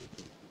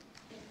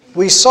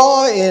We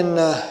saw in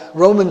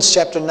Romans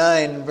chapter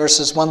 9,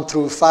 verses 1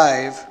 through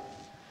 5,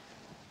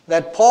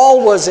 that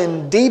Paul was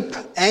in deep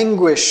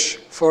anguish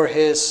for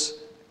his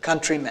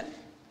countrymen,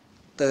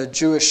 the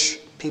Jewish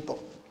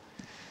people.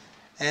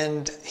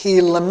 And he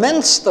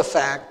laments the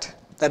fact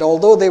that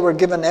although they were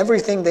given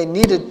everything they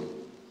needed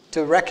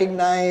to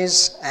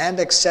recognize and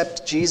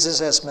accept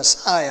Jesus as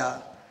Messiah,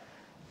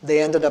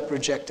 they ended up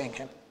rejecting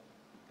him.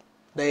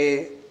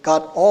 They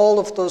got all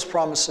of those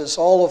promises,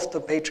 all of the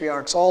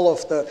patriarchs, all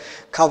of the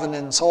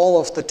covenants, all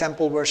of the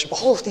temple worship,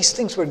 all of these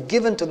things were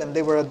given to them.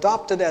 They were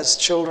adopted as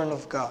children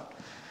of God.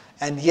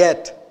 And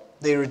yet,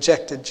 they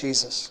rejected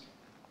Jesus.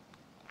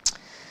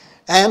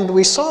 And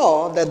we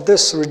saw that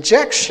this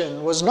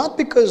rejection was not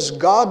because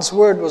God's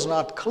word was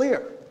not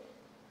clear.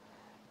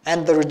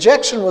 And the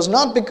rejection was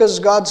not because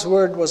God's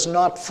word was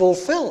not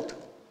fulfilled.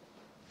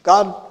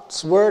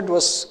 God's word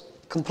was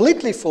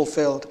completely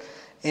fulfilled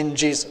in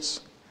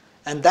Jesus.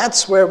 And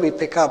that's where we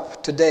pick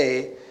up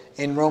today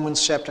in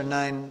Romans chapter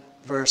 9,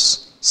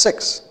 verse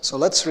 6. So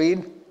let's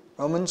read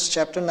Romans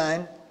chapter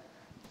 9,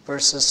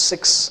 verses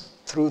 6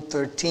 through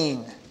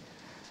 13.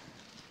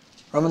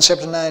 Romans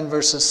chapter 9,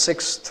 verses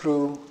 6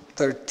 through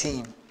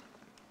 13.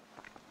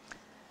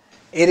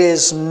 It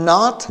is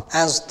not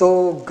as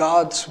though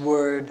God's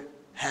word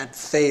had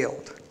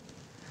failed.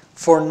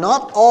 For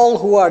not all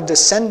who are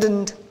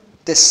descended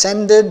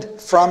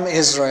from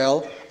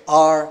Israel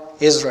are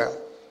Israel.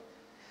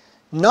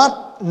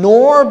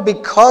 Nor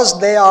because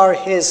they are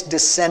his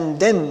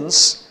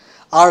descendants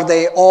are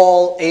they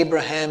all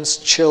Abraham's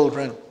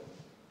children.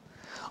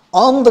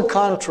 On the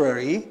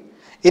contrary,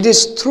 it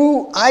is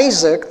through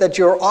Isaac that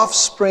your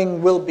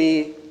offspring will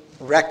be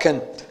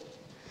reckoned.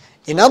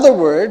 In other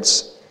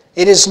words,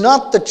 it is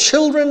not the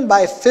children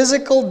by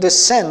physical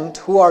descent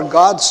who are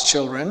God's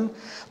children,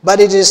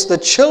 but it is the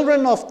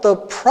children of the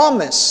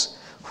promise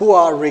who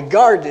are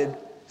regarded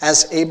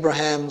as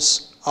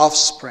Abraham's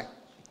offspring.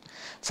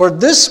 For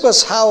this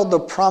was how the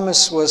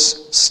promise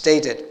was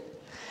stated.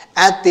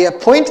 At the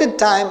appointed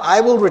time I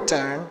will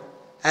return,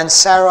 and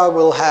Sarah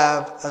will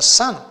have a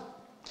son.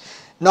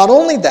 Not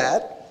only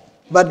that,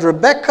 but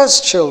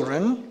Rebekah's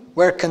children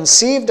were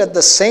conceived at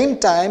the same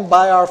time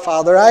by our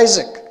father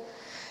Isaac.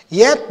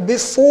 Yet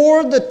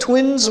before the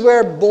twins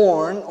were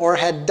born or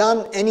had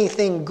done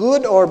anything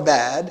good or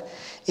bad,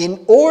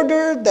 in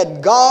order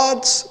that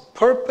God's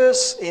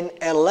purpose in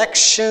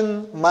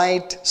election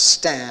might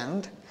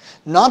stand,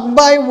 not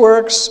by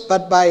works,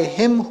 but by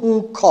him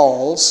who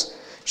calls,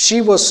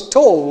 she was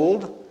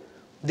told,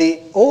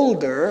 the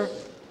older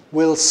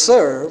will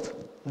serve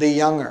the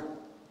younger.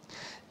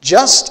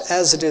 Just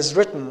as it is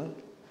written,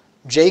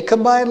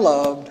 Jacob I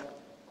loved,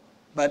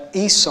 but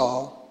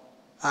Esau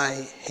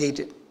I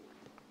hated.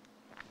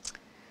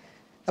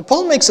 Now,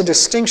 Paul makes a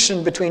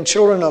distinction between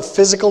children of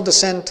physical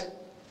descent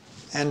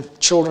and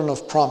children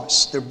of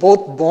promise. They're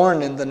both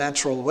born in the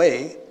natural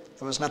way.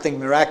 There was nothing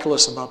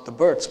miraculous about the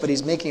births, but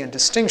he's making a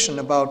distinction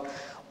about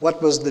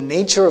what was the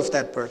nature of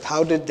that birth.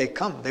 How did they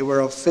come? They were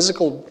of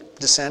physical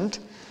descent,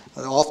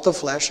 off the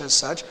flesh as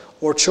such,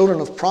 or children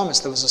of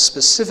promise. There was a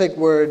specific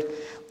word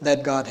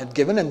that God had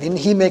given, and then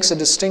he makes a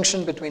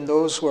distinction between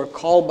those who are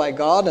called by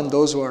God and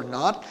those who are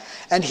not.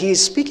 And he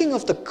is speaking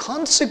of the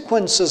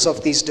consequences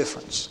of these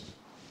differences.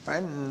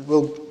 Right? And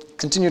we'll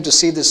continue to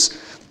see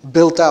this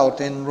built out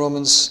in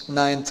Romans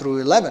 9 through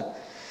 11.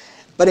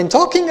 But in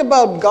talking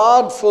about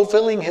God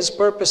fulfilling his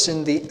purpose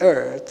in the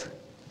earth,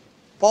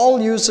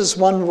 Paul uses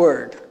one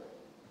word,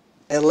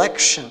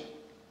 election,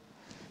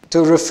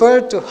 to refer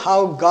to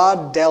how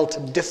God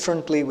dealt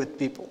differently with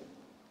people.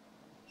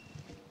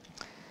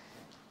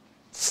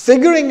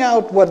 Figuring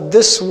out what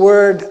this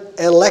word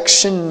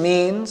election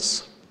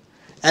means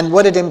and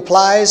what it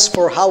implies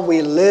for how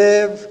we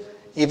live,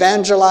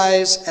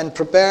 evangelize, and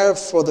prepare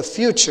for the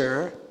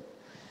future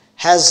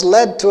has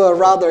led to a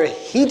rather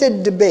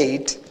heated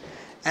debate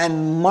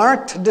and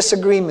marked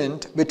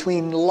disagreement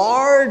between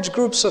large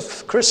groups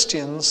of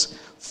Christians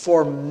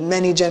for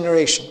many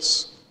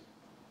generations.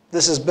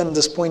 This has been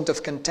this point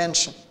of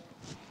contention.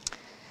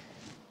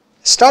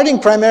 Starting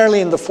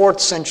primarily in the 4th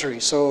century,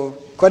 so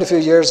quite a few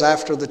years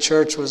after the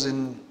church was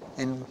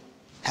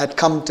had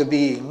come to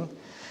being,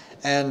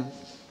 and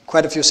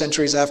quite a few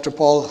centuries after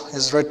Paul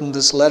has written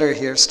this letter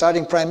here,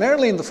 starting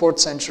primarily in the 4th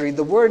century,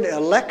 the word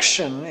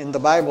election in the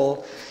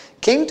Bible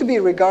came to be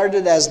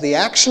regarded as the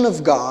action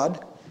of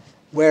God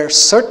where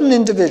certain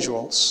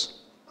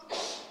individuals,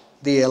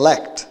 the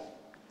elect,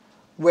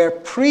 were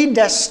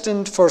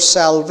predestined for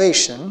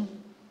salvation,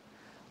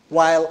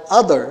 while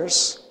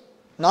others,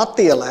 not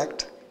the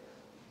elect,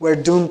 were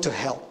doomed to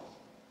hell.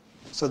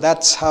 So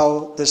that's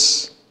how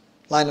this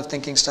line of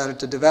thinking started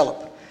to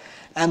develop.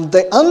 And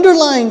the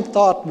underlying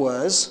thought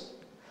was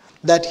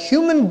that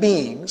human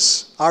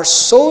beings are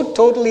so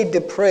totally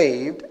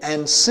depraved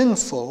and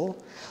sinful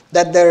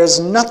that there is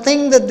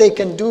nothing that they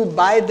can do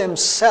by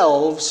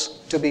themselves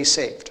to be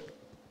saved.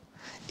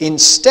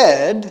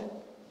 Instead,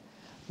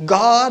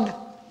 God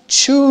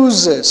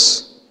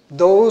chooses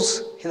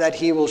those that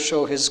he will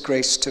show his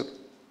grace to.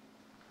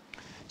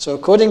 So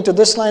according to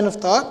this line of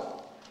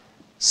thought,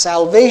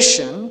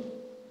 Salvation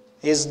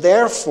is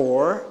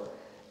therefore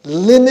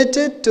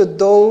limited to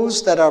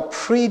those that are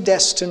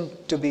predestined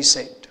to be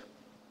saved.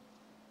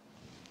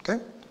 Okay?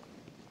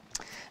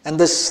 And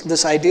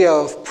this idea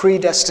of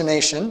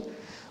predestination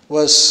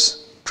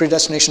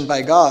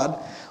by God,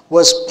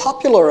 was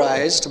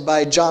popularized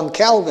by John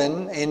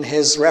Calvin in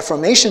his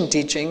Reformation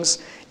teachings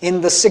in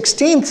the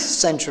 16th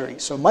century,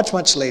 so much,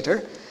 much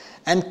later,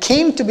 and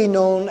came to be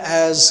known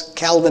as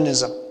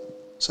Calvinism.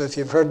 So if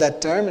you've heard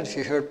that term, if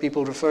you've heard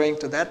people referring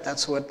to that,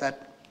 that's what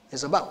that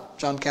is about.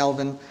 John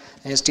Calvin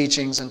and his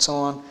teachings and so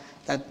on,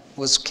 that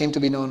came to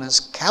be known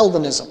as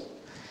Calvinism.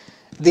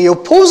 The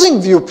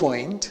opposing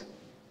viewpoint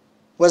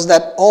was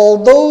that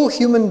although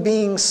human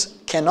beings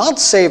cannot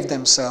save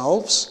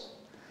themselves,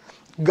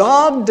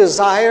 God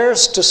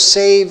desires to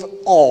save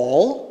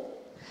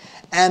all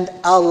and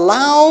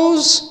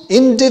allows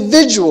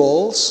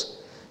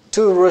individuals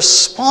to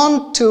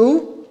respond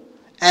to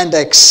and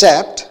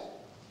accept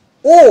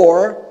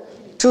or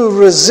to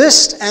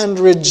resist and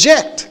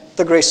reject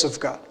the grace of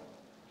God.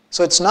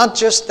 So it's not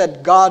just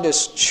that God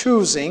is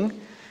choosing,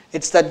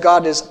 it's that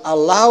God is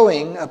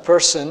allowing a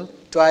person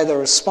to either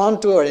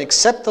respond to or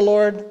accept the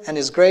Lord and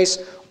His grace,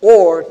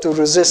 or to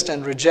resist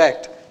and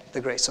reject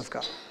the grace of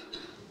God.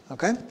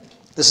 Okay?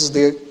 This is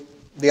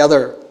the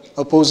other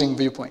opposing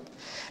viewpoint.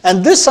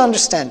 And this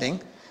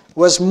understanding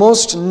was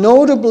most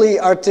notably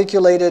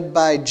articulated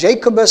by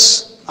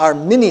Jacobus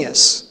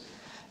Arminius.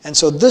 And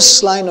so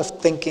this line of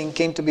thinking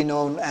came to be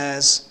known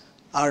as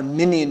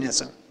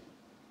Arminianism.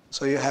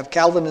 So you have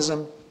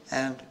Calvinism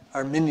and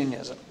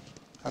Arminianism.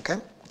 Okay?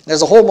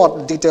 There's a whole lot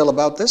of detail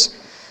about this.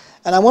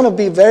 And I want to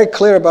be very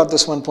clear about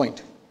this one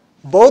point.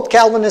 Both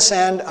Calvinists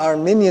and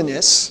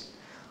Arminianists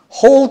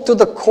hold to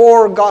the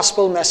core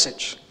gospel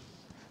message.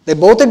 They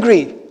both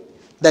agree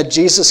that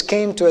Jesus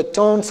came to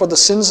atone for the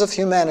sins of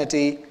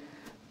humanity,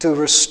 to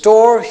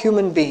restore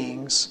human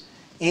beings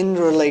in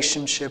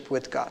relationship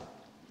with God.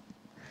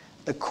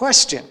 The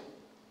question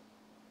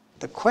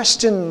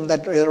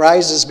that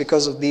arises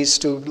because of these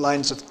two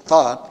lines of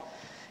thought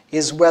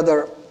is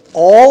whether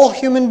all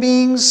human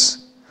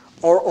beings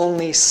or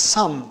only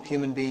some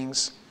human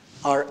beings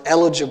are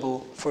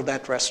eligible for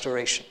that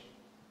restoration.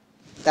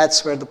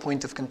 That's where the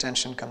point of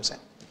contention comes in.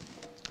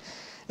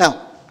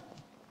 Now,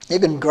 you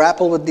can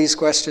grapple with these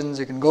questions,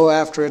 you can go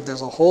after it.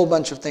 There's a whole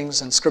bunch of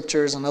things in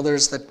scriptures and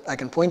others that I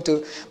can point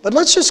to. But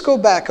let's just go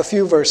back a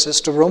few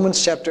verses to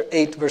Romans chapter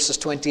 8, verses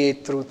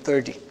 28 through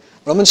 30.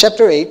 Romans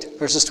chapter 8,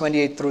 verses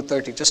 28 through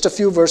 30. Just a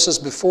few verses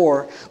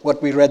before what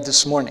we read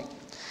this morning.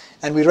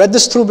 And we read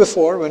this through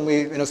before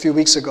a few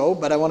weeks ago,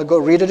 but I want to go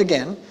read it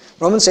again.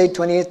 Romans 8,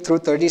 28 through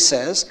 30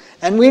 says,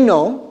 "And we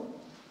know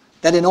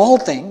that in all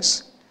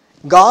things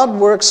God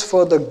works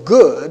for the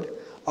good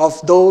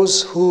of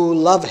those who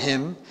love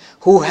Him,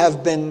 who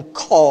have been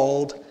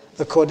called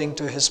according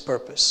to His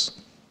purpose.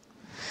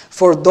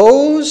 For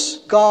those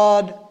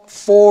God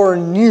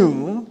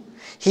foreknew,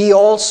 He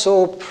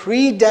also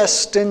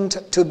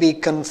predestined to be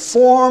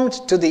conformed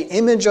to the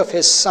image of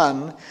His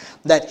Son,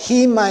 that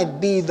He might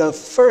be the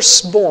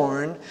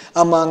firstborn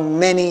among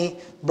many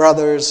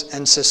brothers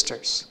and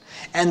sisters.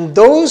 And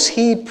those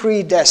He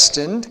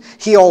predestined,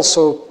 He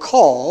also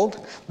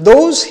called.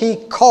 Those He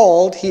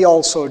called, He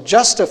also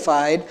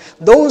justified.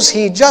 Those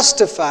He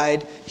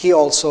justified, He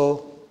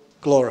also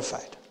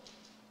glorified."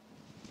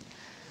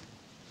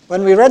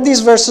 When we read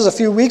these verses a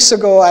few weeks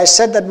ago, I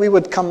said that we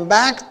would come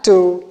back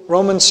to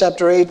Romans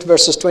chapter 8,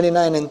 verses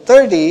 29 and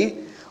 30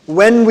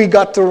 when we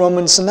got to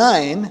Romans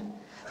 9,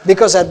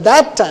 because at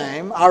that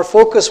time, our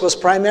focus was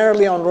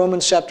primarily on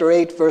Romans chapter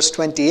 8, verse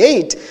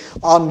 28,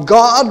 on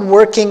God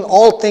working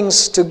all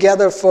things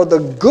together for the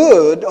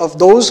good of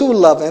those who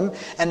love Him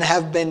and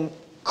have been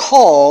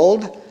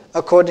called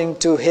according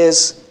to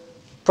His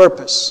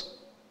purpose.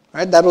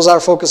 Right? That was our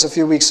focus a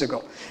few weeks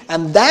ago.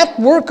 And that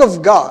work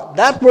of God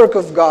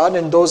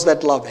in those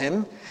that love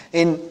Him,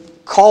 in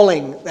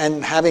calling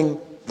and having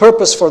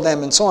purpose for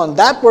them and so on,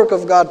 that work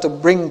of God to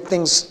bring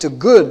things to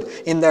good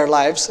in their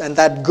lives, and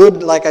that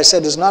good, like I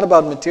said, is not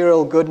about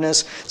material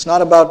goodness, it's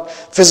not about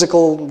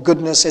physical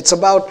goodness, it's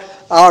about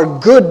our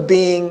good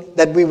being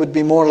that we would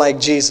be more like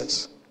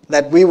Jesus,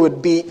 that we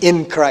would be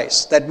in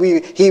Christ, that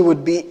He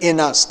would be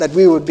in us, that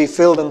we would be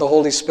filled in the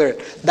Holy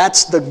Spirit.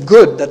 That's the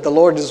good that the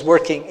Lord is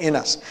working in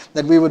us,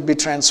 that we would be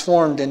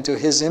transformed into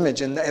His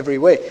image in every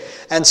way.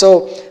 And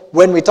so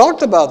when we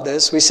talked about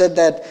this, we said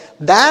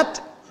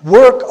that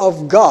work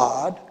of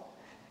God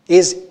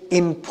is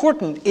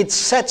important. It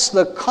sets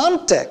the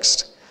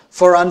context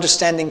for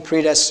understanding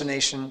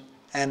predestination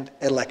and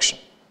election.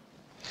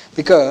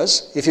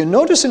 Because if you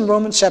notice in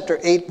Romans chapter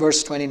 8,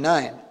 verse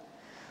 29,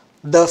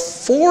 the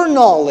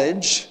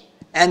foreknowledge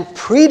and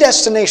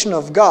predestination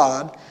of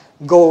God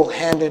go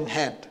hand in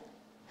hand.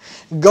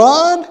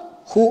 God,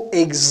 who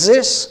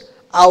exists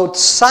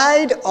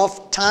outside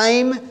of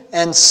time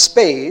and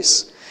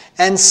space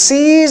and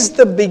sees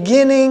the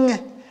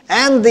beginning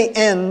and the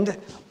end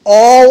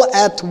all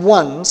at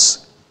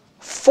once,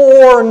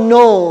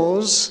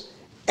 foreknows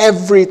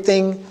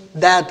everything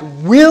that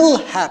will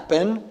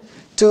happen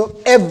to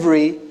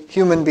every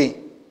human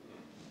being.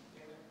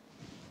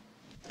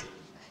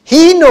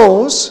 He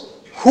knows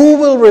who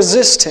will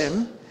resist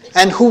him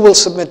and who will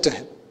submit to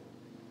him.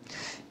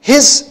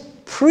 His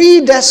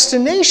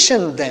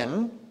predestination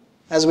then,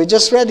 as we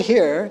just read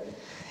here,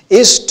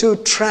 is to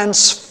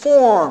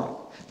transform,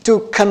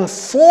 to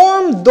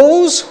conform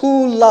those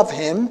who love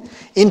him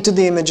into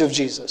the image of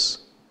Jesus.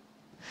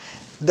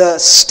 The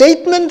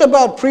statement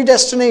about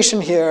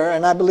predestination here,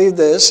 and I believe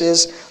this,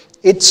 is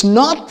it's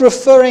not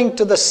referring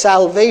to the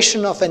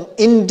salvation of an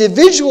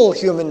individual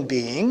human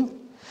being,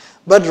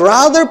 but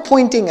rather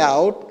pointing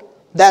out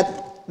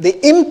that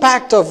the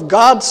impact of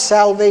God's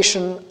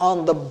salvation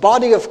on the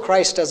body of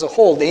Christ as a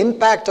whole, the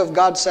impact of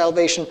God's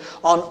salvation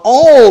on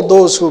all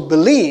those who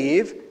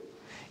believe,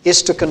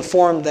 is to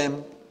conform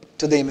them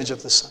to the image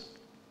of the Son.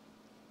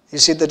 You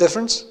see the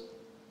difference?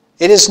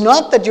 It is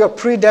not that you are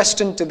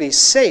predestined to be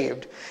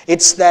saved.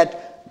 It's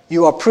that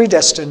you are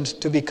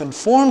predestined to be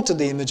conformed to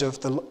the image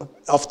of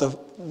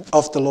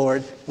the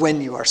Lord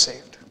when you are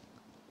saved.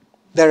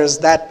 There is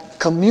that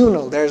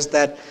communal, there is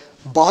that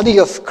body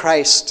of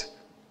Christ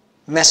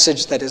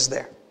message that is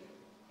there.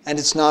 And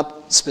it's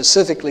not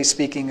specifically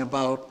speaking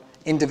about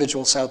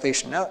individual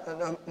salvation.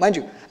 Now, mind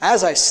you,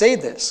 as I say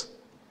this,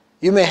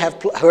 you may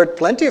have heard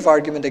plenty of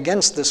argument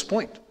against this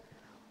point.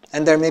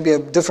 And there may be a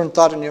different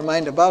thought in your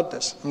mind about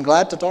this. I'm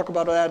glad to talk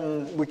about that,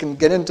 and we can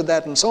get into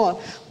that and so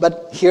on.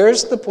 But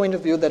here's the point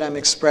of view that I'm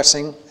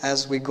expressing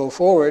as we go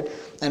forward,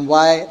 and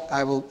why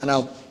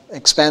I'll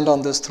expand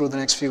on this through the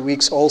next few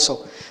weeks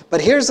also.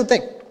 But here's the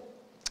thing.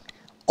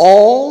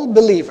 All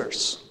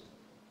believers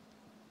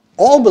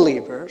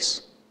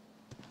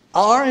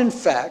are in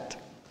fact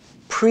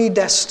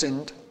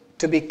predestined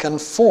to be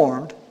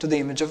conformed to the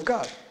image of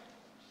God.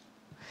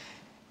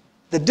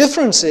 The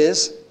difference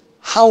is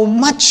how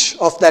much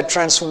of that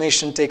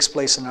transformation takes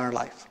place in our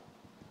life.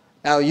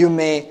 Now, you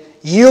may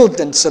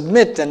yield and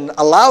submit and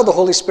allow the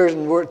Holy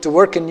Spirit to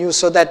work in you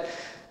so that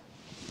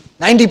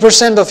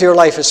 90% of your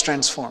life is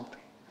transformed.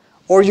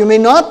 Or you may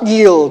not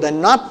yield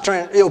and not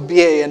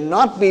obey and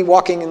not be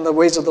walking in the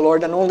ways of the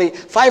Lord, and only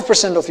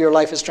 5% of your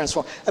life is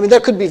transformed. I mean, there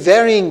could be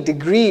varying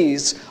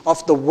degrees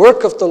of the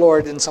work of the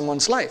Lord in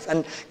someone's life.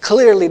 And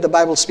clearly the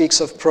Bible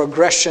speaks of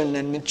progression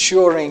and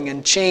maturing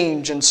and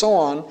change and so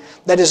on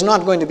that is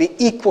not going to be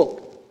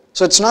equal.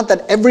 So it's not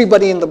that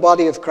everybody in the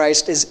body of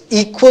Christ is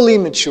equally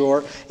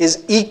mature,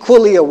 is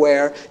equally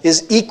aware,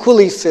 is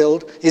equally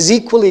filled, is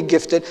equally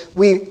gifted.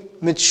 We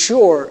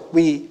mature,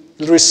 we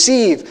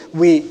receive,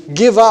 we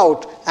give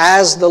out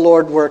as the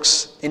Lord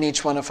works in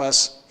each one of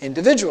us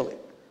individually.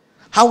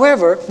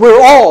 However, we're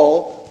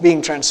all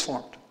being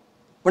transformed.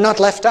 We're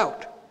not left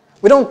out.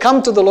 We don't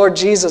come to the Lord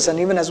Jesus, and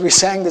even as we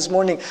sang this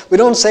morning, we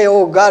don't say,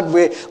 oh God,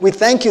 we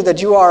thank you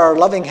that you are our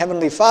loving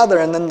Heavenly Father,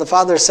 and then the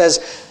Father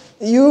says,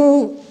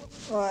 you,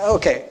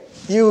 okay,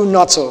 you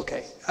not so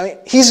okay. I mean,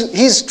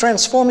 He's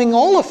transforming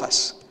all of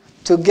us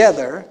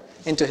together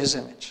into His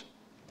image.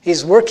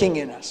 He's working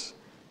in us.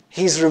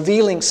 He's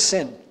revealing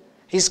sin.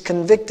 He's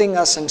convicting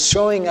us and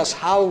showing us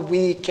how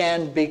we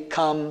can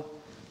become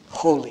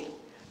holy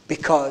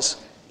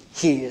because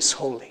He is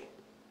holy.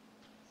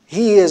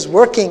 He is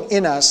working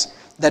in us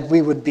that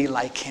we would be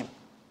like Him.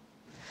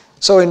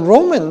 So in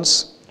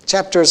Romans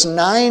chapters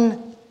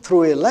 9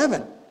 through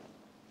 11,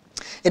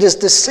 it is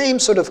the same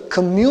sort of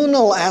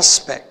communal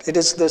aspect. It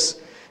is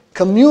this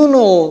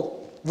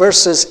communal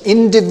versus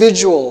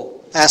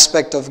individual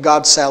aspect of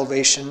God's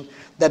salvation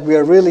that we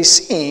are really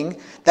seeing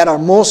that are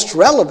most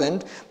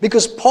relevant,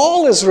 because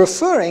Paul is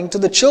referring to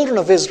the children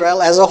of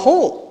Israel as a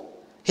whole.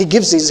 He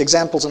gives these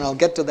examples, and I'll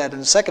get to that in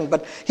a second,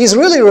 but he's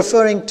really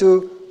referring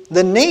to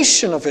the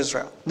nation of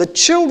Israel, the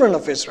children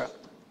of Israel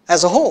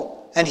as a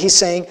whole. And he's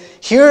saying,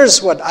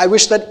 here's what I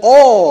wish that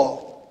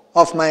all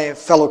of my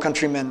fellow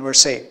countrymen were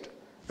saved.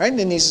 Right?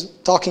 And he's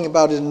talking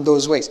about it in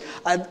those ways.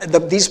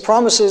 These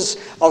promises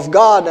of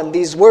God and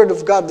these word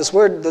of God,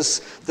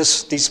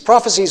 these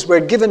prophecies were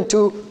given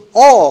to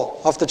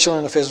all of the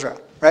children of Israel.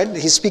 Right?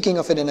 He's speaking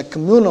of it in a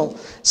communal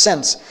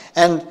sense.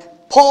 And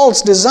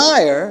Paul's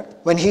desire,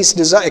 when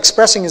he's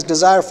expressing his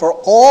desire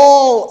for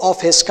all of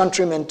his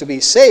countrymen to be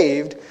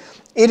saved,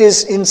 it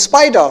is in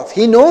spite of.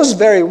 He knows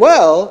very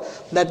well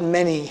that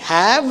many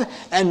have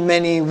and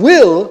many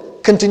will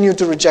continue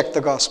to reject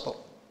the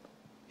gospel.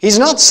 He's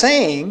not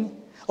saying,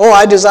 oh,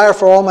 I desire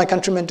for all my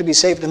countrymen to be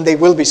saved, and they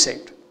will be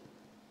saved.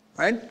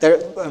 Right?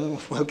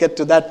 We'll get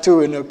to that too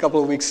in a couple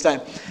of weeks'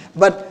 time.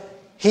 But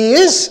he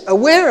is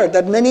aware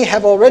that many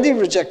have already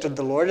rejected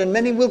the Lord, and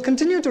many will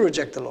continue to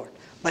reject the Lord.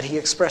 But he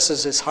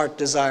expresses his heart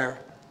desire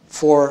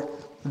for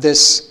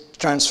this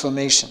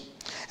transformation.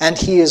 And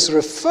he is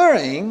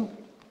referring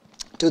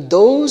to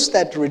those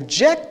that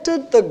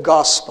rejected the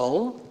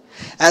gospel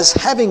as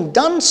having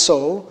done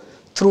so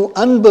through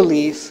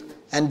unbelief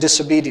and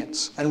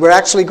disobedience. And we're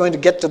actually going to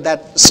get to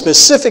that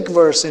specific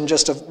verse in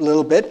just a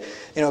little bit,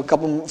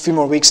 a few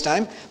more weeks'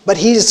 time. But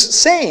he's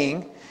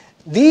saying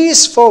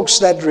these folks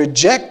that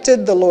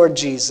rejected the Lord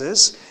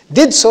Jesus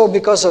did so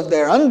because of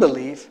their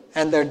unbelief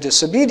and their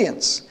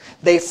disobedience.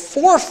 They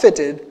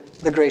forfeited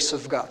the grace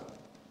of God.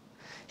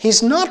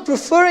 He's not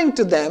referring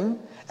to them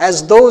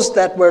as those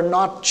that were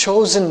not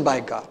chosen by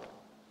God.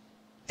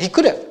 He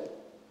could have,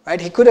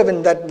 right? He could have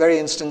in that very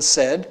instance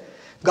said,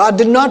 God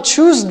did not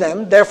choose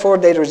them, therefore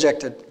they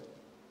rejected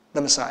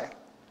the Messiah.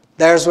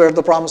 There's where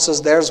the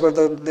promises, there's where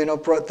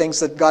the things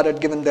that God had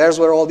given, there's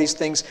where all these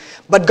things.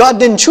 But God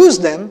didn't choose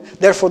them,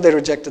 therefore they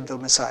rejected the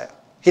Messiah.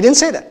 He didn't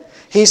say that.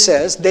 He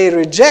says they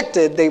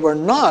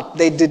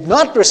did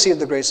not receive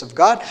the grace of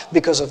God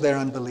because of their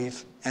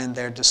unbelief and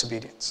their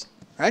disobedience.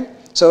 Right?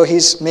 So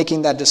he's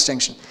making that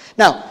distinction.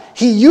 Now,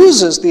 he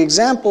uses the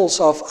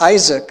examples of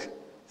Isaac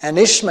and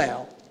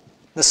Ishmael,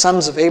 the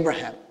sons of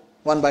Abraham,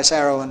 one by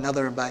Sarah,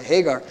 another by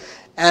Hagar.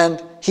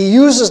 And he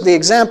uses the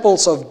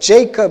examples of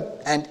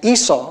Jacob and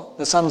Esau,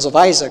 the sons of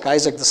Isaac,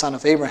 Isaac the son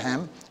of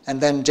Abraham,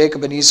 and then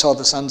Jacob and Esau,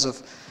 the sons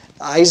of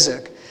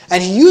Isaac.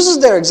 And he uses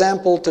their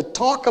example to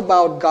talk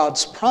about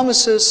God's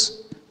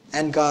promises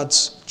and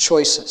God's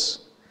choices,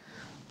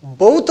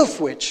 both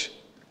of which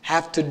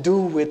have to do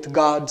with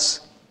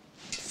God's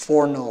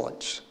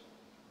foreknowledge.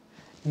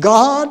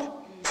 God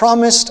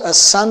promised a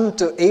son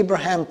to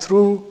Abraham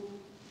through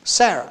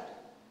Sarah.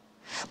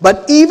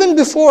 But even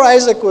before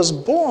Isaac was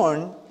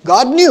born,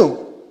 God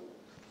knew.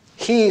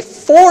 He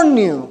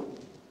foreknew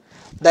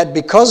that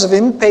because of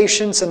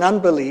impatience and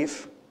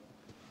unbelief,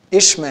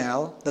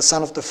 Ishmael, the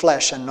son of the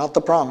flesh and not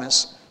the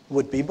promise,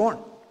 would be born.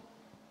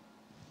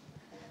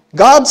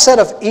 God said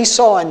of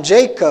Esau and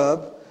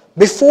Jacob,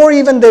 before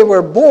even they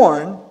were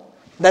born,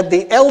 that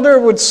the elder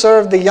would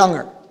serve the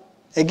younger.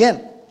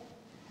 Again,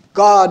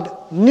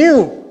 God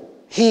knew,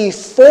 He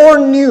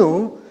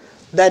foreknew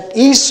that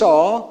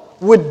Esau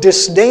would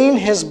disdain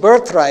his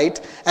birthright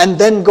and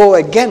then go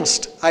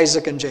against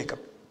Isaac and Jacob.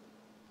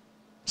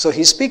 So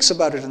he speaks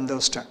about it in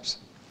those terms.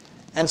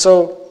 And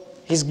so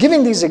he's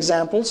giving these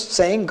examples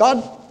saying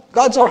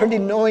God's already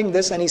knowing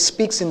this and he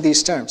speaks in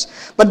these terms.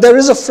 But there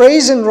is a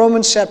phrase in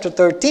Romans chapter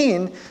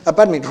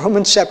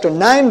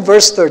 9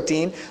 verse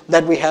 13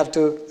 that we have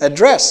to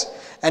address.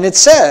 And it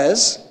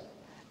says,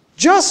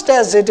 just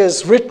as it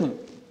is written,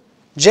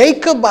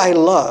 Jacob I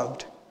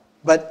loved,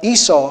 but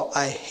Esau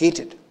I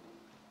hated.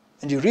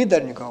 And you read that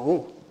and you go,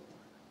 oh,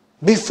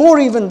 before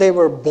even they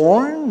were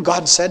born,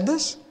 God said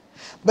this?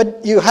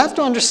 But you have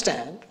to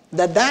understand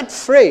that that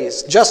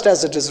phrase, just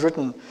as it is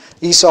written,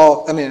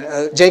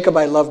 Jacob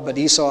I loved, but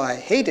Esau I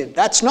hated,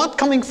 that's not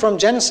coming from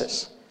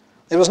Genesis.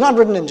 It was not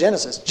written in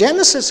Genesis.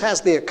 Genesis has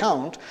the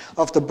account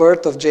of the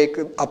birth of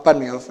Jacob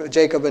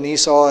and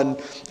Esau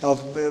and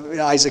of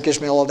Isaac,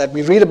 Ishmael, all that.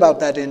 We read about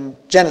that in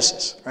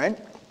Genesis, right?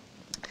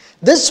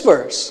 This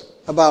verse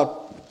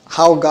about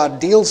how God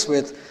deals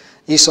with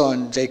Esau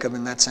and Jacob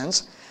in that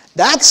sense,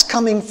 that's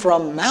coming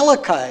from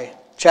Malachi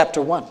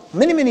chapter 1,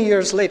 many, many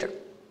years later.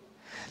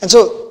 And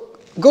so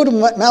go to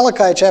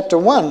Malachi chapter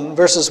 1,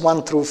 verses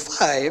 1 through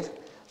 5.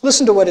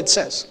 Listen to what it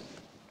says.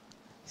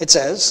 It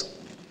says,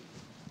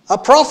 a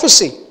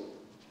prophecy,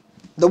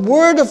 the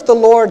word of the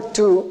Lord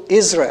to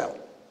Israel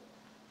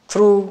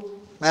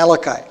through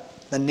Malachi,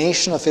 the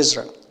nation of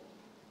Israel,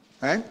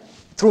 right?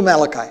 Through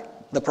Malachi,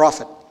 the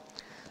prophet.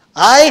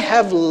 I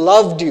have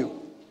loved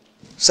you,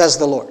 says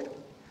the Lord.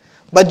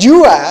 But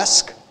you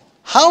ask,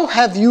 how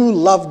have you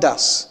loved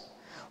us?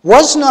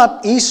 Was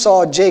not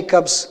Esau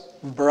Jacob's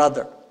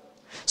brother?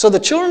 So the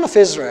children of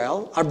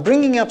Israel are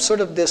bringing up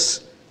sort of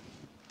this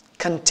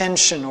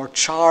contention or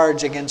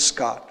charge against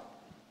God.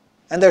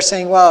 And they're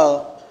saying,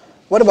 well,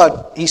 what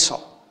about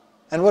Esau?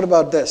 And what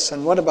about this?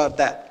 And what about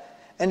that?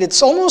 And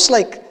it's almost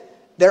like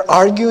they're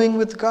arguing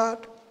with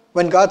God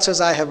when God says,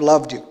 I have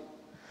loved you.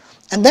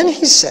 And then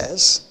he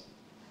says,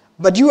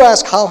 but you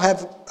ask, how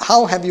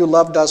have you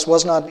loved us?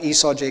 Was not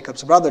Esau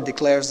Jacob's brother,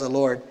 declares the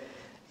Lord.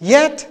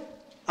 Yet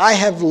I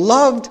have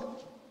loved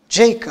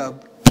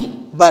Jacob,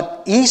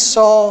 but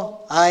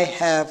Esau I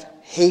have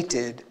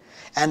hated,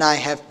 and I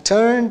have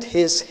turned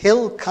his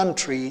hill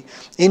country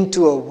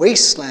into a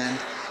wasteland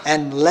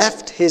and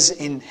left his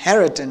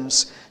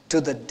inheritance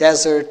to the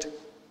desert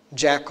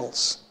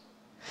jackals.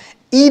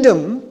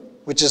 Edom,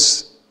 which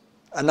is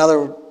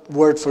another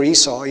word for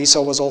Esau,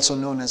 Esau was also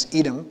known as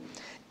Edom.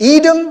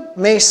 Edom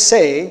may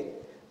say,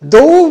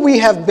 though we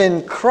have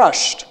been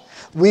crushed,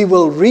 we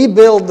will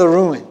rebuild the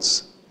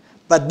ruins.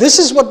 But this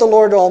is what the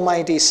Lord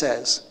Almighty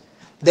says.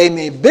 They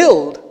may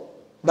build,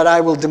 but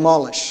I will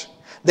demolish.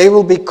 They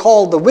will be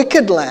called the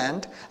wicked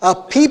land, a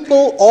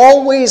people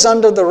always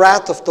under the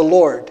wrath of the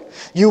Lord.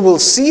 You will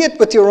see it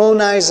with your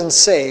own eyes and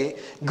say,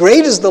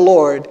 great is the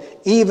Lord,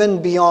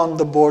 even beyond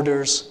the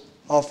borders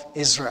of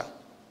Israel.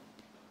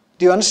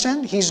 Do you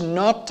understand? He's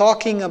not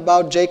talking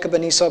about Jacob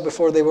and Esau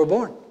before they were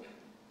born.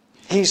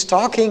 He's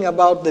talking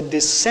about the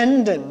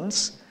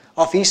descendants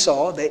of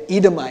Esau, the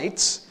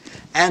Edomites,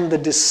 and the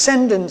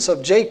descendants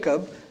of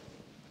Jacob,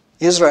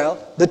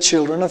 Israel, the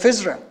children of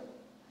Israel.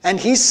 And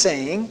he's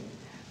saying,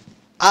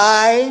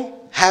 I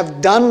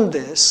have done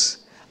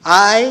this.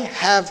 I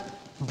have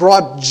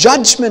brought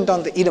judgment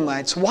on the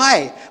Edomites.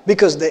 Why?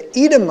 Because the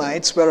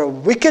Edomites were a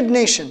wicked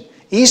nation.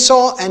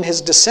 Esau and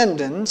his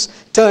descendants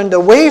turned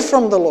away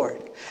from the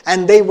Lord,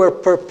 and they were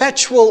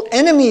perpetual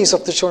enemies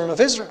of the children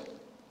of Israel.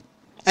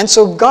 And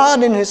so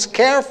God, in his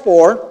care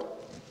for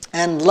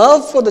and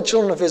love for the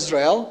children of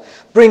Israel,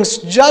 brings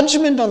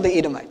judgment on the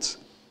Edomites.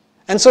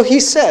 And so he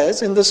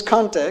says, in this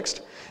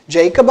context,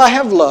 Jacob I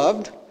have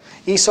loved,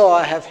 Esau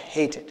I have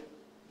hated.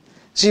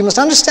 So you must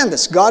understand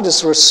this. God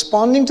is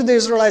responding to the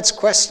Israelites,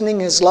 questioning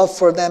his love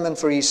for them and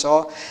for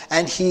Esau,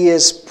 and he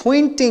is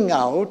pointing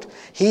out,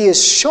 he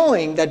is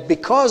showing that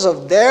because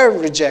of their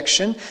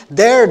rejection,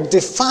 their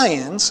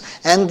defiance,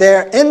 and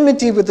their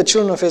enmity with the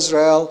children of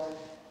Israel,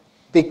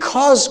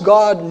 because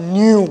God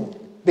knew,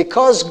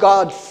 because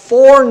God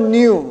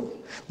foreknew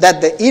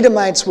that the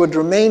Edomites would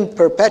remain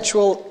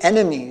perpetual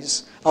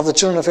enemies of the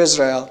children of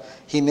Israel,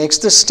 he makes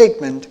this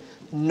statement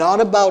not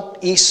about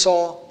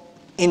Esau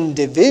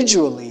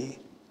individually,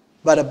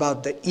 but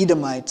about the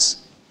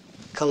Edomites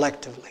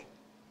collectively.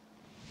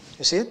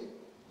 You see it?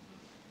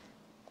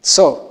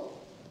 So,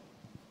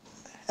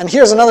 and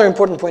here's another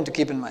important point to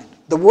keep in mind.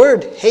 The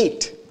word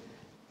hate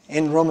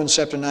in Romans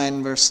chapter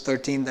 9 verse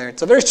 13 there,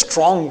 it's a very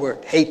strong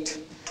word, hate.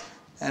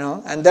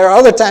 And there are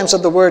other times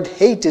that the word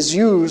hate is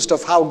used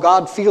of how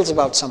God feels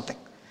about something.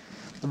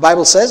 The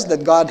Bible says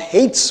that God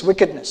hates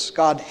wickedness.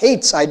 God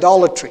hates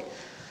idolatry.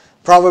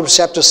 Proverbs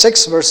chapter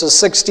 6 verses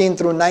 16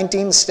 through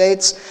 19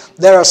 states,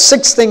 there are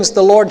 6 things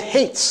the Lord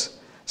hates,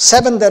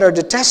 7 that are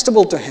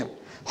detestable to him.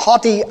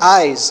 Haughty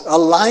eyes, a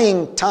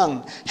lying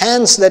tongue,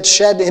 hands that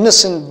shed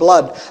innocent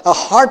blood, a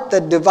heart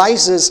that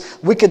devises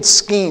wicked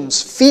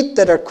schemes, feet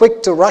that are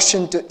quick to rush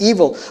into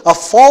evil, a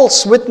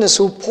false witness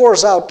who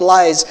pours out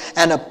lies,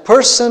 and a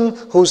person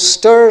who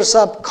stirs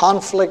up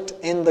conflict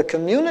in the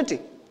community.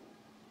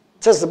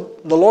 It says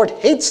the Lord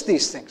hates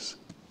these things.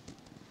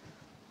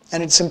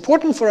 And it's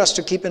important for us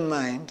to keep in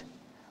mind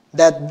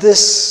that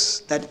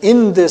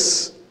in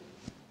this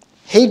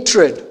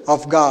hatred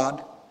of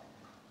God,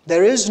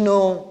 there is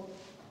no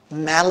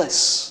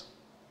malice.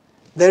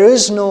 There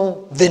is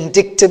no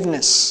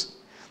vindictiveness.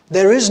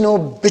 There is no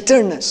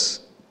bitterness.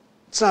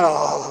 It's not,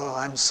 oh,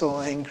 I'm so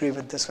angry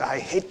with this. I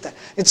hate that.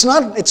 It's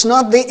not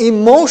the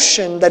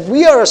emotion that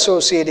we are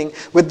associating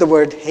with the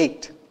word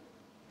hate.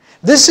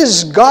 This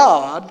is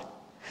God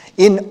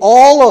in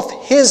all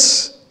of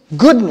his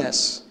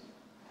goodness,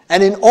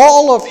 and in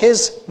all of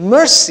his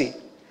mercy,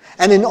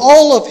 and in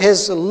all of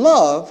his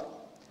love,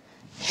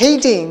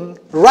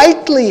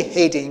 rightly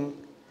hating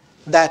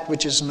that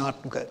which is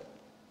not good.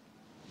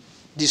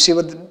 Do you see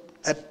what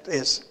that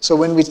is? So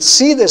when we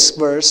see this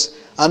verse,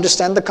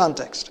 understand the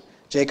context.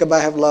 Jacob I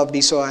have loved,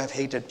 Esau I have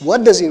hated.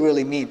 What does he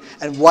really mean?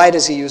 And why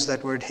does he use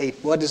that word hate?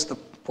 What is the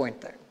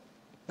point there?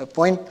 The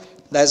point,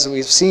 as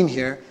we've seen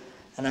here,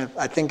 and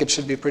I think it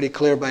should be pretty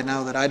clear by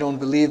now that I don't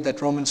believe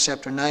that Romans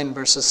chapter 9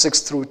 verses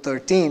 6 through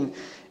 13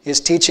 is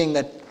teaching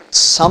that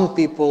some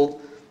people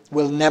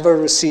will never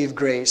receive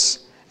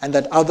grace and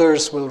that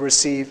others will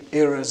receive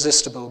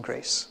irresistible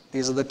grace.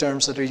 These are the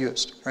terms that are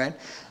used, right?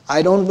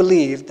 I don't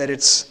believe that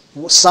it's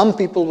some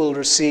people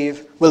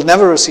will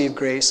never receive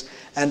grace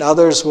and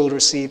others will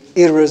receive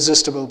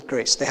irresistible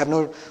grace. They have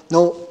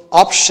no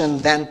option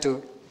than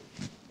to,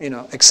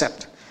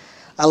 accept.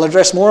 I'll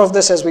address more of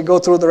this as we go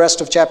through the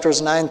rest of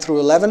chapters 9 through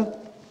 11.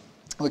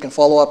 We can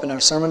follow up in our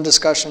sermon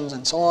discussions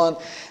and so on.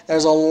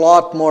 There's a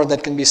lot more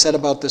that can be said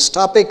about this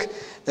topic.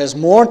 There's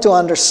more to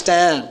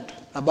understand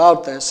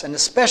about this, and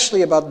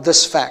especially about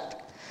this fact.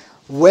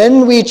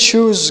 When we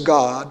choose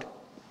God,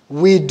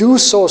 we do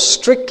so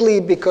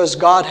strictly because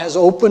God has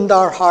opened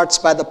our hearts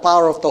by the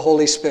power of the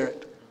Holy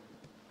Spirit.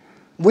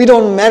 We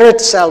don't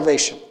merit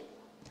salvation.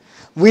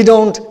 We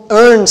don't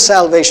earn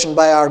salvation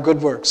by our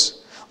good works.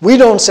 We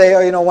don't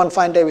say, one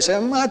fine day we say,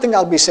 I think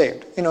I'll be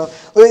saved.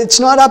 It's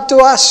not up to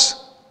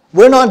us.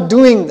 We're not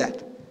doing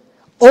that.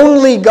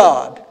 Only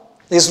God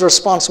is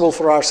responsible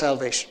for our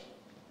salvation.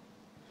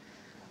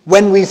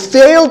 When we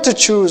fail to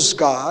choose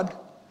God,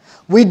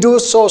 we do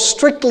so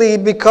strictly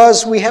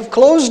because we have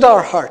closed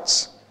our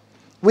hearts.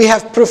 We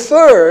have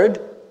preferred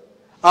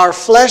our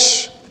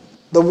flesh,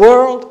 the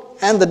world,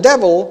 and the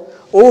devil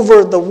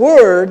over the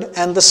Word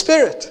and the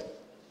Spirit.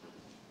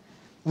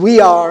 We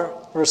are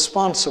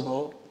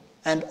responsible,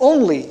 and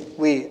only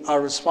we are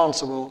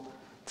responsible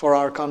for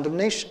our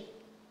condemnation.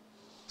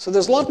 So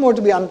there's a lot more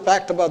to be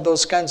unpacked about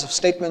those kinds of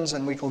statements,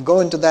 and we will go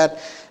into that.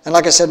 And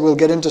like I said, we'll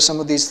get into some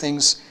of these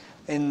things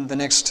in the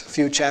next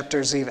few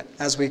chapters even,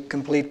 as we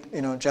complete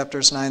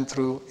chapters 9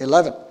 through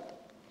 11.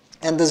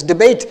 And this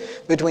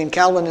debate between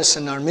Calvinists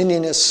and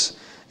Arminianists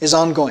is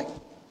ongoing.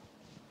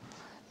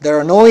 There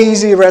are no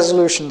easy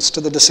resolutions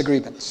to the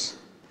disagreements.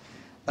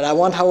 But I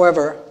want,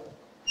 however,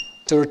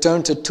 to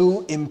return to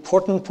 2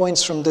 important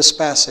points from this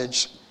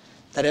passage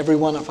that every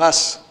one of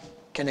us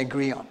can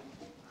agree on.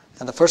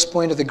 And the first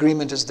point of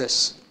agreement is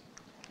this: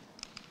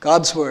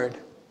 God's word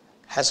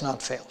has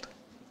not failed.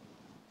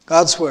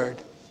 God's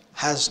word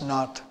has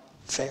not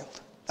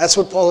failed. That's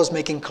what Paul is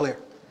making clear.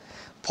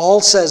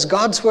 Paul says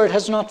God's word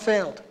has not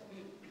failed.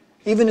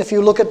 Even if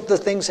you look at the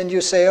things and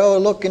you say, oh,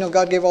 look,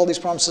 God gave all these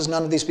promises,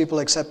 none of these people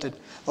accepted.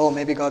 Oh,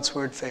 maybe God's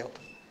word failed.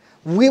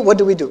 What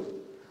do?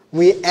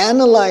 We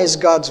analyze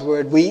God's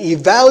word. We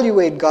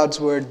evaluate God's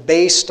word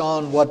based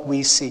on what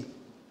we see,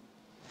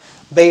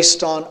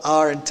 based on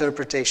our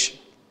interpretation,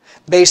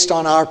 based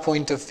on our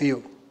point of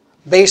view,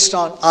 based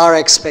on our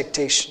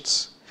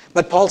expectations.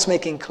 But Paul's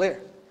making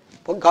clear,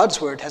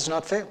 God's word has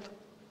not failed.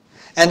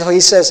 And he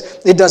says,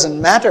 it doesn't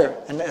matter,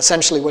 and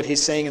essentially what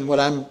he's saying and what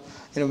I'm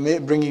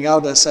bringing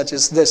out as such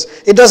is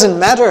this. It doesn't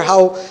matter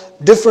how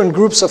different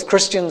groups of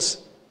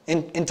Christians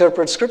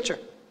interpret Scripture.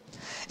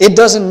 It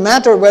doesn't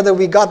matter whether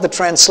we got the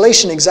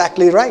translation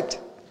exactly right.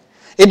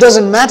 It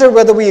doesn't matter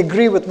whether we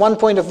agree with one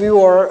point of view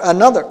or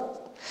another.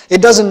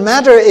 It doesn't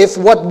matter if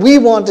what we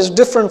want is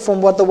different from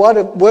what the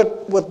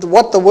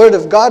Word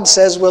of God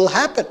says will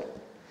happen.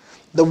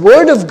 The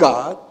Word of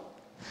God,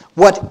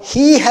 what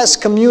He has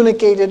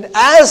communicated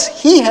as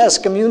He has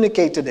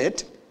communicated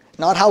it,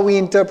 not how we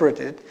interpret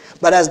it,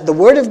 but as the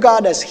Word of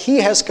God as He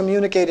has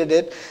communicated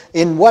it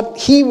in what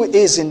He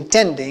is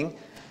intending,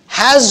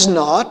 has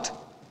not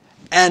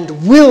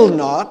and will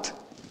not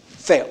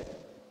fail.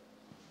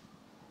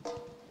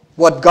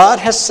 What God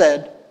has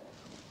said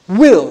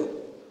will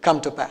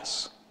come to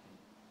pass.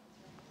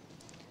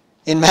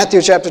 In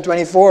Matthew chapter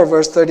 24,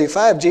 verse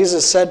 35,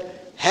 Jesus said,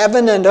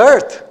 heaven and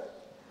earth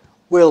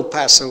will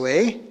pass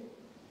away,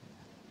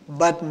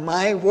 but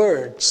my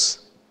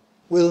words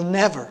will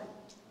never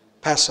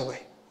pass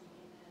away.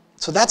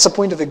 So that's a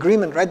point of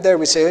agreement right there.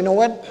 We say, you know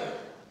what?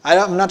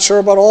 I'm not sure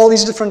about all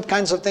these different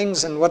kinds of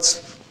things and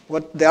what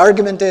the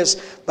argument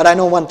is, but I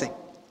know one thing.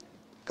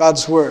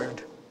 God's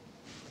word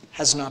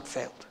has not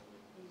failed.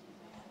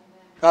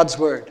 God's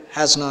word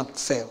has not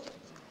failed.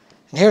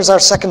 And here's our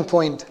second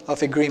point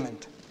of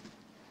agreement.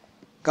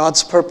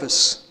 God's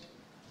purpose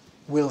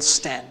will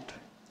stand.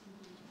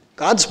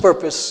 God's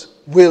purpose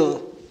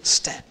will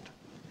stand.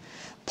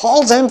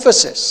 Paul's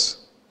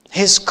emphasis,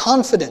 his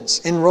confidence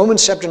in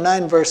Romans chapter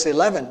 9 verse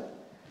 11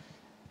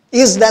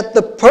 is that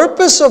the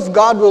purpose of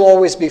God will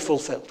always be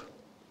fulfilled.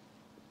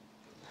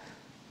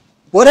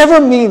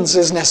 Whatever means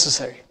is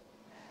necessary.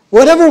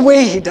 Whatever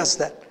way He does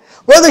that.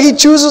 Whether He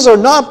chooses or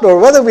not, or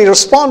whether we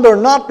respond or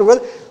not,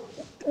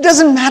 it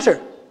doesn't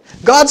matter.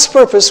 God's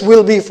purpose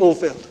will be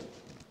fulfilled.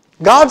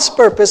 God's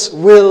purpose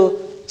will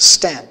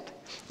stand.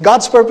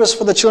 God's purpose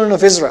for the children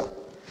of Israel.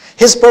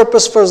 His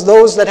purpose for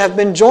those that have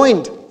been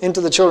joined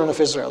into the children of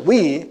Israel.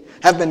 We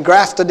have been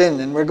grafted in,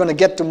 and we're going to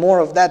get to more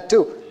of that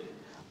too.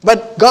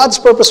 But God's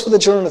purpose for the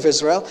children of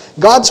Israel,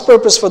 God's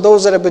purpose for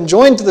those that have been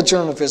joined to the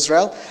children of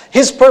Israel,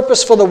 His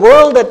purpose for the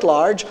world at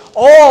large,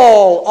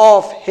 all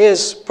of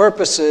His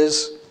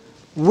purposes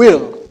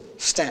will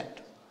stand.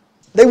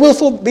 They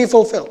will be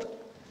fulfilled.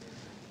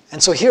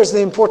 And so here's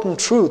the important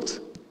truth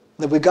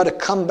that we've got to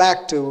come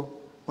back to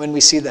when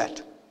we see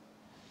that.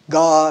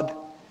 God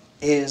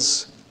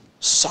is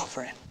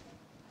sovereign.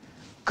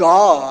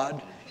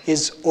 God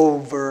is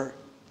over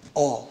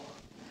all.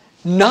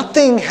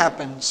 Nothing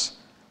happens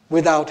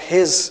without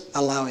His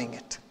allowing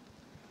it.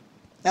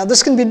 Now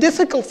this can be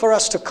difficult for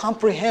us to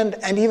comprehend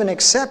and even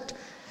accept,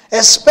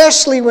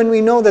 especially when we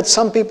know that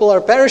some people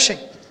are perishing.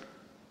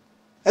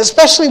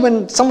 Especially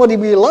when somebody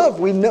we love,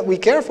 we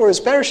care for is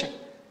perishing.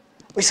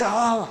 We say,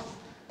 oh,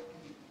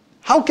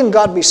 how can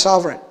God be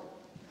sovereign?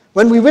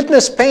 When we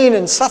witness pain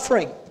and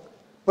suffering,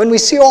 when we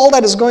see all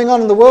that is going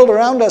on in the world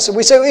around us, and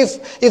we say,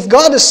 if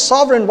God is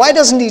sovereign, why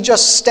doesn't He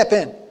just step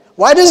in?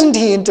 Why doesn't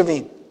He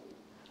intervene?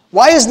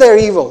 Why is there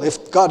evil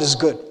if God is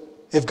good,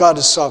 if God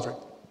is sovereign?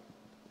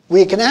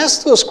 We can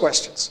ask those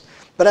questions.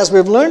 But as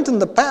we've learned in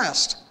the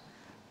past,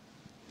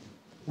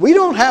 we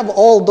don't have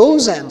all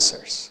those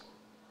answers.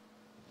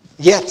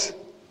 Yet,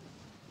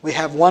 we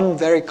have one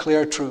very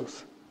clear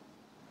truth.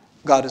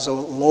 God is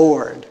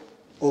Lord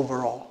over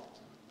all.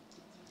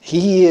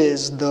 He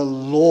is the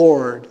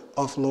Lord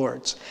of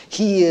lords.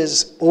 He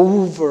is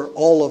over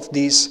all of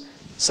these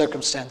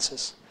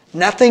circumstances.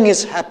 Nothing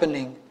is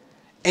happening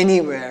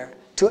anywhere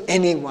to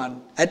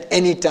anyone at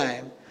any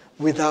time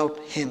without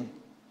Him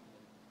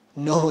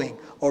knowing,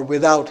 or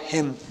without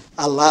Him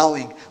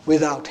allowing,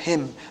 without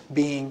Him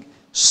being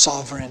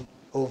sovereign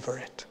over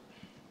it.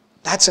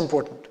 That's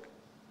important.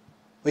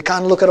 We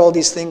can't look at all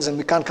these things and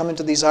we can't come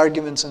into these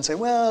arguments and say,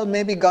 well,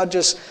 maybe God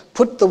just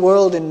put the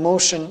world in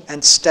motion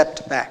and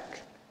stepped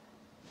back.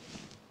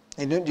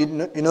 You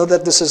know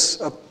that this is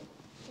a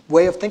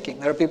way of thinking.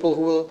 There are people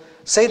who will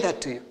say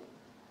that to you.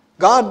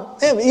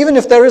 God, even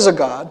if there is a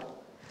God,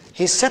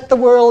 He set the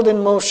world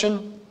in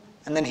motion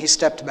and then He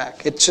stepped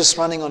back. It's just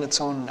running on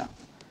its own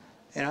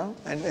now.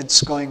 And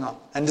it's going on.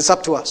 And it's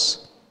up to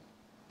us.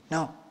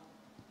 No.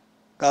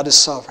 God is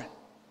sovereign.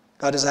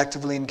 God is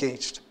actively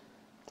engaged.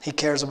 He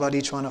cares about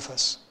each one of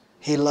us.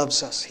 He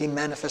loves us. He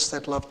manifests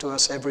that love to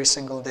us every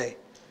single day.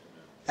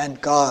 And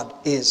God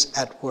is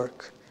at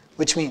work.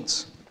 Which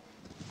means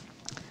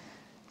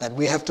that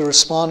we have to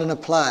respond and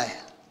apply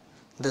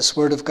this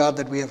word of God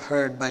that we have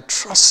heard by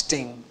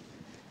trusting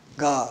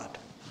God,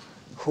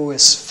 who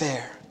is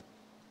fair,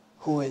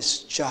 who is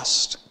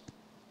just,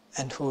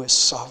 and who is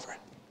sovereign.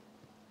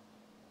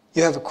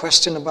 You have a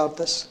question about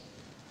this?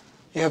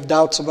 You have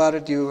doubts about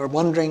it? You are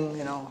wondering,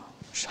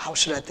 how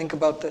should I think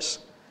about this?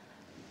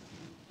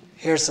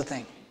 Here's the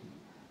thing.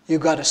 You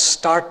got to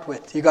start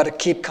with, you got to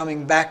keep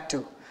coming back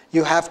to,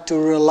 you have to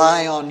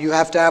rely on, you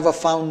have to have a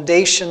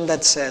foundation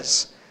that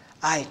says,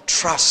 I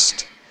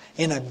trust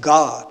in a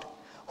God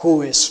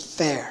who is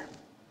fair,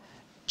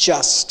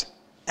 just,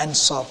 and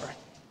sovereign.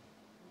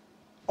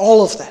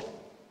 All of that.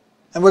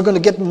 And we're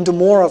going to get into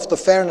more of the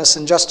fairness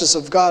and justice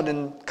of God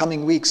in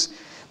coming weeks.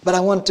 But I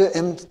want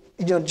to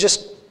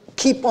just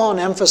keep on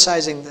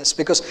emphasizing this,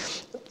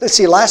 because let's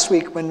see, last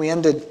week when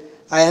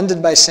I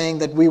ended by saying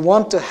that we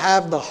want to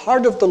have the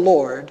heart of the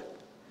Lord,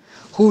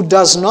 who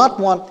does not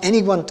want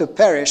anyone to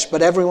perish,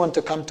 but everyone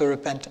to come to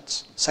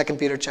repentance. 2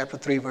 Peter chapter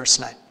 3, verse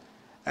 9.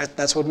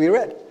 That's what we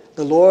read.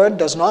 The Lord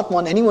does not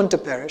want anyone to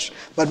perish,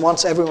 but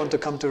wants everyone to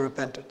come to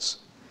repentance.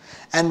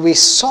 And we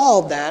saw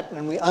that,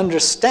 and we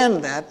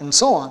understand that, and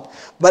so on.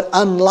 But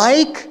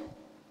unlike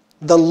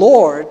the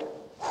Lord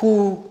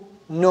who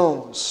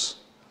knows,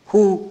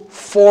 who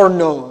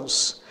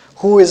foreknows,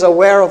 who is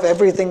aware of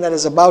everything that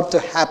is about to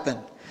happen,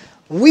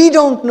 we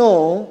don't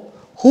know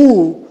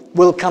who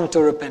will come to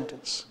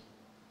repentance.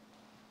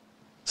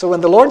 So when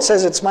the Lord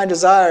says, it's my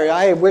desire,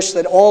 I wish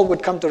that all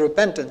would come to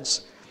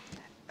repentance,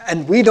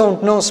 and we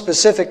don't know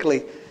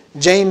specifically,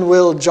 Jane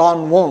will,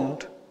 John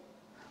won't,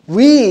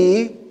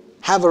 we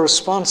have a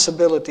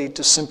responsibility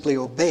to simply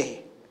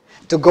obey,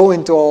 to go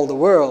into all the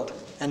world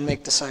and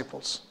make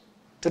disciples,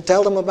 to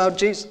tell them about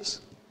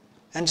Jesus,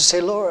 and to say,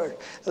 Lord,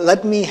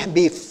 let me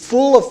be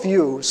full of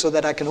you so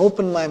that I can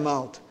open my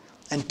mouth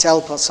and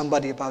tell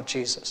somebody about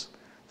Jesus.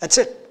 That's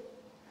it.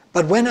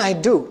 But when I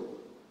do,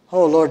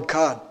 oh Lord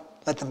God,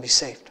 let them be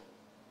saved.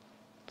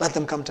 Let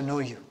them come to know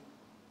you.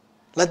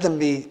 Let them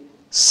be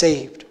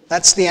saved.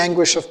 That's the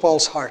anguish of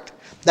Paul's heart.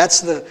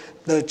 That's the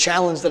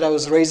challenge that I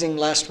was raising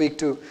last week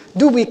too.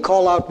 Do we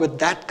call out with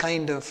that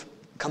kind of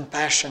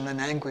compassion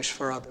and anguish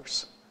for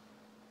others?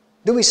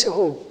 Do we say,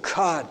 oh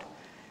God,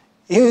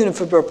 even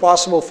if it were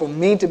possible for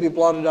me to be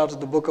blotted out of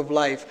the book of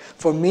life,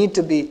 for me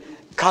to be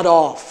cut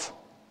off,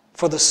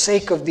 for the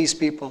sake of these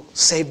people,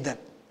 save them?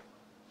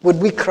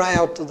 Would we cry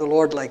out to the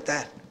Lord like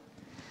that?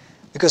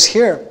 Because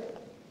here,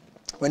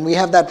 when we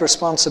have that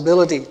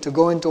responsibility to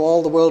go into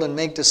all the world and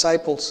make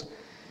disciples,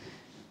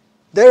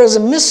 there is a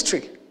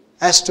mystery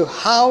as to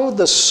how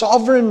the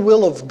sovereign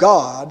will of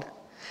God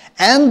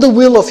and the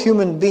will of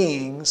human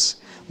beings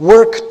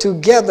work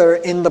together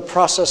in the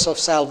process of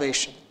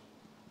salvation.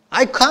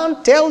 I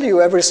can't tell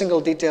you every single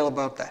detail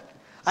about that.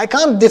 I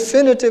can't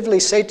definitively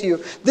say to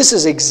you, this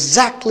is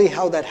exactly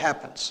how that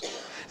happens.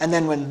 And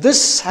then when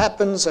this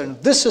happens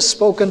and this is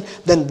spoken,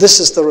 then this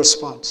is the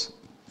response.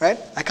 Right?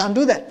 I can't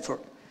do that for.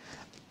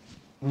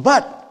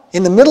 But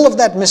in the middle of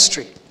that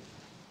mystery,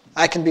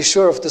 I can be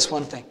sure of this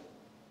one thing.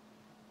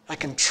 I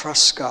can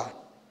trust God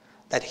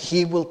that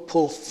He will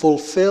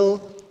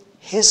fulfill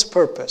His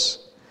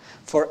purpose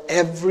for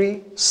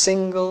every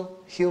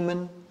single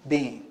human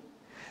being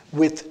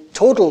with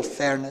total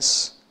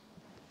fairness,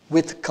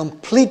 with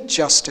complete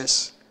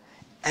justice,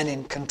 and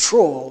in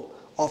control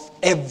of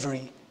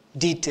every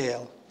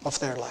detail of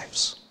their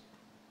lives.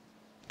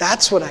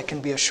 That's what I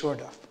can be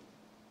assured of.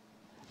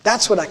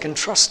 That's what I can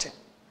trust in.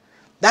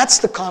 That's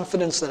the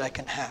confidence that I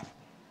can have.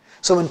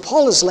 So when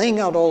Paul is laying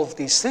out all of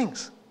these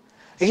things,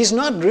 he's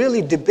not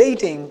really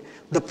debating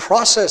the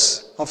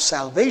process of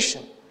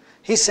salvation.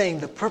 He's saying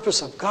the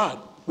purpose of God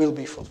will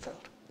be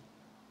fulfilled.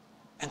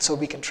 And so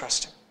we can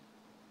trust Him.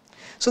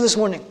 So this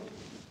morning,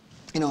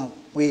 I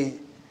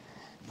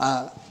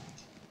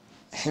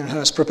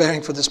was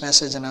preparing for this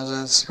message, and I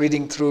was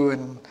reading through,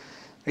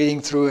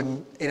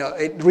 and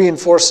it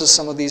reinforces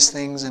some of these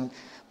things.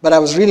 But I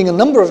was reading a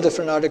number of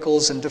different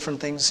articles and different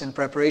things in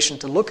preparation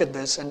to look at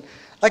this. And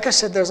like I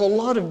said, there's a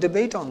lot of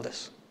debate on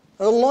this.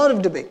 A lot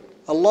of debate.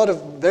 A lot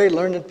of very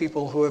learned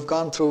people who have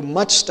gone through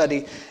much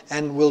study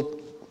and will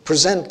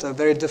present a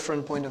very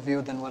different point of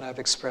view than what I've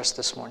expressed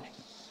this morning.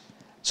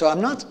 So I'm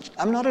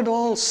not at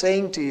all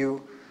saying to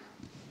you,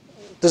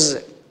 this is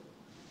it.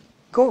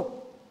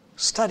 Go,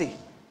 study,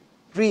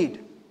 read,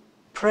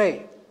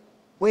 pray,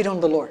 wait on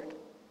the Lord.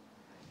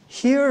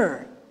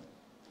 Here,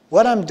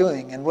 what I'm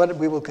doing and what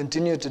we will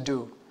continue to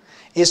do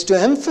is to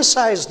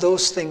emphasize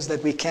those things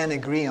that we can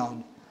agree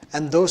on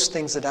and those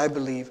things that I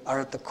believe are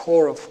at the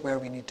core of where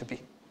we need to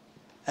be.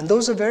 And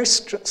those are very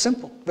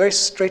simple, very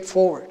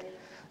straightforward.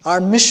 Our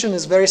mission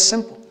is very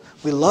simple.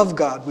 We love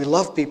God, we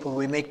love people,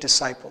 we make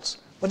disciples.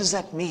 What does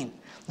that mean?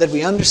 That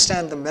we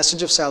understand the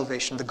message of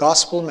salvation, the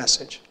gospel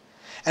message,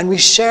 and we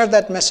share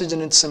that message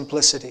in its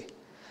simplicity,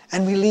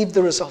 and we leave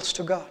the results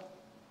to God.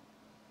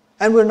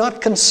 And we're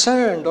not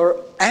concerned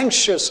or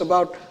anxious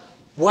about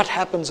what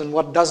happens and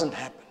what doesn't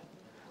happen.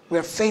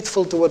 We're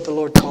faithful to what the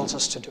Lord calls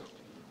us to do.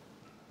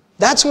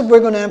 That's what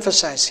we're going to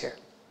emphasize here.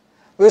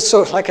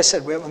 Like I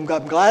said, I'm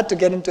glad to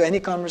get into any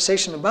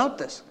conversation about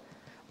this.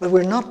 But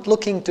we're not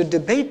looking to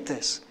debate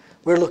this.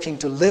 We're looking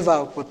to live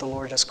out what the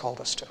Lord has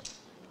called us to.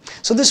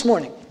 So this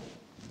morning,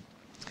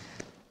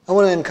 I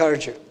want to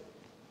encourage you.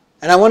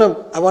 And I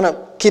want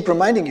to keep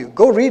reminding you,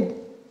 go read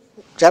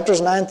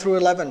chapters 9 through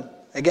 11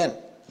 again.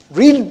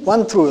 Read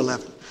 1 through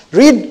 11.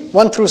 Read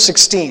 1 through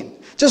 16.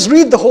 Just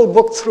read the whole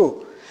book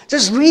through.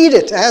 Just read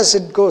it as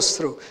it goes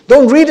through.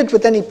 Don't read it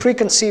with any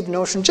preconceived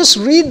notion. Just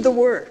read the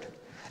Word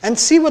and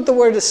see what the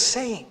Word is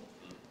saying.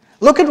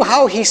 Look at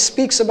how He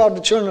speaks about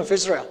the children of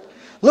Israel.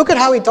 Look at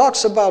how He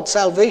talks about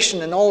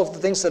salvation and all of the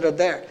things that are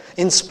there,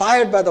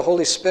 inspired by the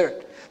Holy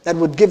Spirit. that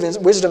would give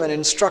wisdom and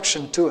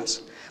instruction to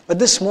us. But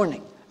this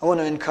morning, I want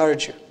to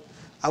encourage you.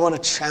 I want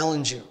to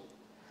challenge you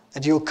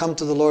that you'll come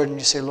to the Lord and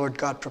you say, Lord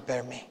God,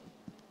 prepare me.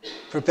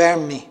 Prepare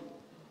me.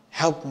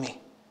 Help me.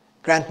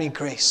 Grant me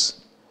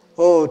grace.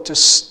 Oh, to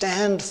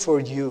stand for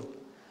you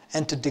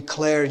and to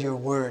declare your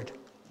word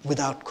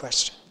without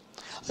question.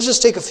 Let's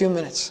just take a few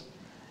minutes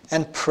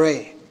and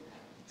pray.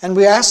 And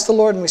we ask the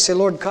Lord and we say,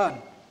 Lord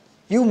God,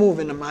 you move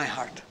into my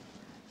heart.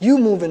 You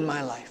move in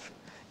my life.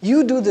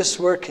 You do this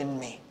work in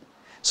me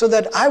so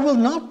that I will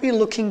not be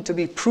looking to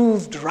be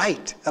proved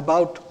right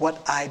about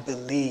what I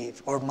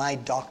believe or my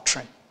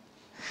doctrine,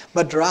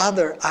 but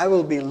rather I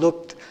will be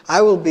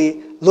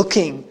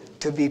looking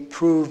to be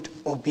proved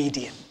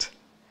obedient.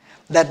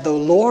 That the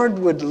Lord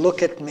would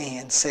look at me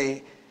and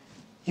say,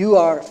 you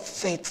are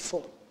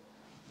faithful.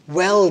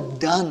 Well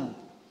done.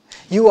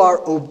 You are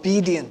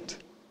obedient.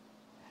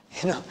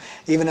 You know,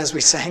 even as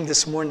we sang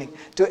this morning,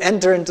 to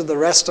enter into the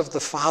rest of the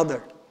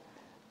Father,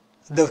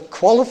 the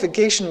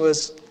qualification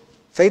was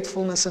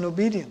faithfulness and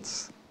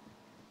obedience.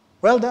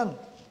 Well done,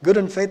 good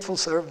and faithful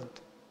servant.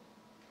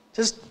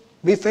 Just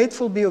be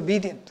faithful, be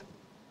obedient.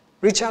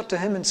 Reach out to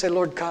him and say,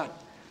 Lord God,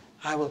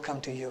 I will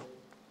come to you.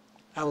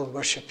 I will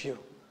worship you.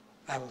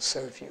 I will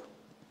serve you.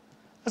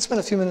 Let's spend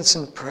a few minutes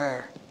in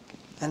prayer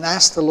and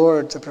ask the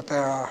Lord to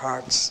prepare our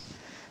hearts,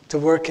 to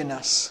work in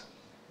us.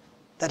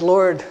 That,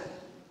 Lord,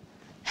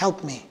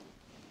 help me.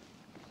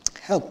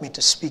 Help me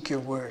to speak your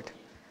word.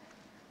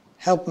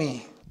 Help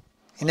me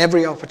in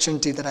every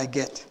opportunity that I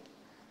get,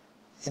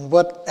 in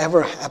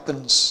whatever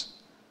happens,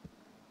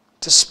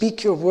 to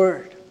speak your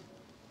word,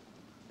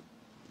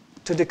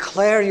 to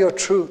declare your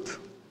truth,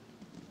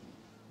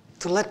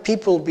 to let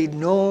people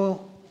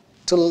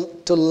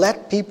to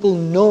let people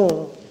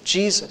know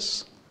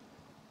Jesus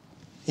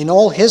in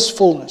all his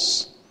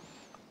fullness,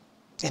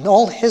 in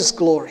all his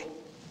glory,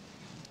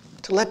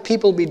 to let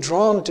people be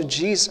drawn to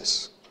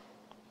Jesus.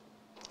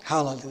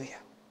 Hallelujah.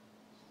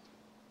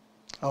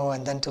 Oh,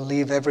 and then to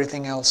leave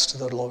everything else to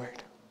the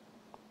Lord.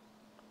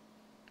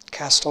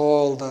 Cast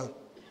all the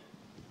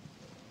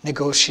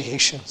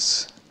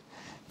negotiations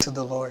to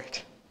the Lord.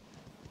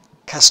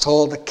 Cast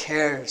all the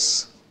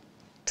cares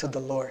to the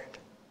Lord.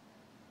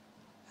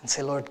 And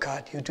say, Lord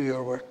God, you do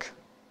your work.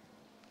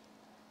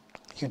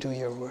 You do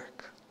your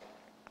work.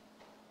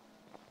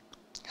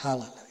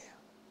 Hallelujah.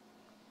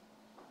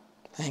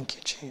 Thank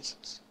you,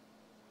 Jesus.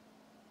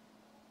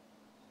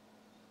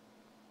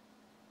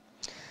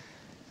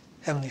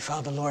 Heavenly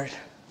Father, Lord,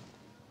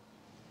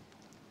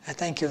 I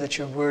thank you that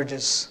your word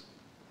is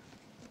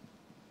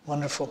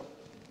wonderful,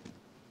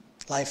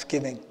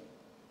 life-giving,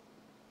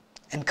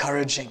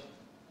 encouraging,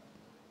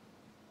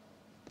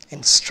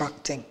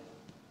 instructing,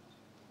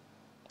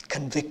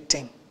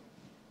 convicting,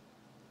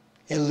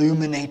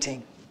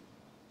 illuminating.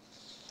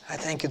 I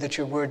thank you that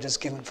your word is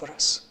given for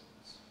us.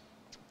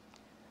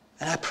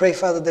 And I pray,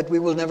 Father, that we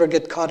will never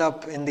get caught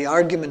up in the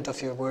argument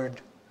of your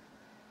word,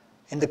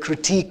 in the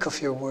critique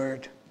of your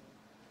word,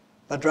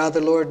 but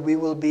rather, Lord, we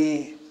will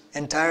be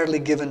entirely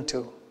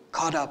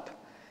caught up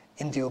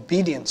in the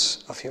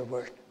obedience of your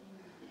word.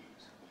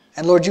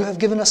 And Lord, you have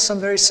given us some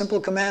very simple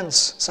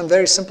commands, some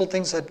very simple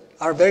things that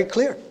are very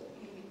clear.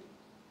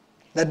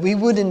 That we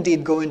would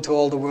indeed go into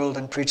all the world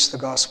and preach the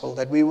gospel,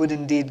 that we would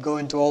indeed go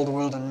into all the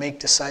world and make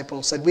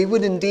disciples, that we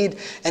would indeed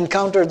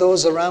encounter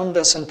those around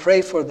us and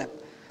pray for them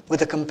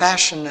with a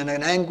compassion and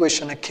an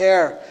anguish and a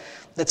care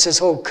that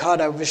says, oh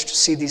God, I wish to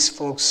see these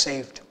folks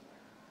saved.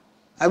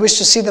 I wish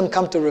to see them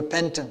come to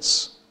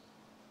repentance.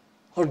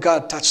 Lord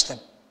God, touch them.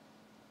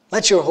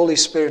 Let your Holy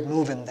Spirit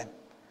move in them.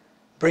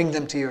 Bring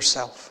them to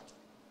yourself.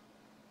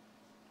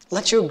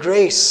 Let your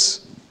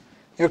grace,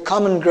 your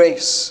common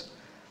grace,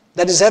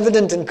 that is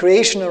evident in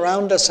creation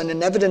around us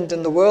and evident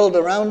in the world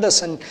around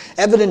us and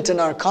evident in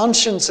our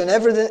conscience and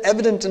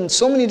evident in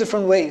so many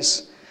different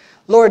ways.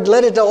 Lord,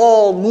 let it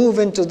all move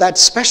into that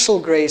special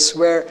grace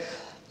where,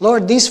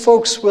 Lord, these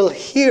folks will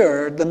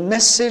hear the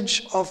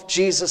message of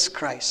Jesus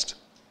Christ.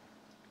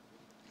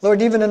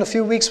 Lord, even in a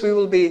few weeks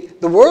the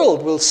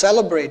world will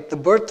celebrate the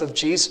birth of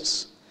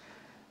Jesus.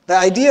 The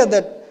idea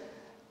that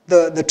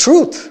the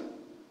truth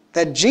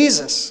that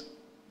Jesus,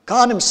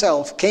 God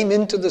himself, came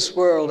into this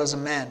world as a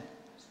man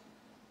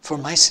for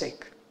my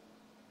sake,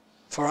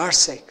 for our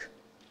sake.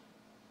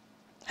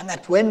 And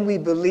that when we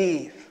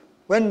believe,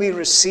 when we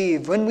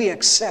receive, when we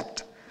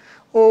accept,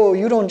 oh,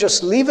 you don't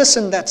just leave us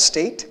in that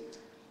state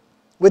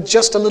with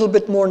just a little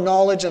bit more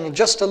knowledge and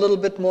just a little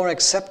bit more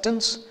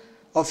acceptance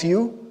of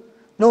you.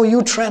 No,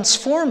 you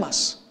transform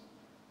us.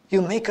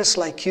 You make us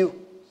like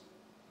you.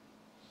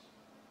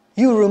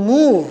 You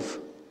remove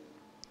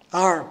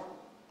our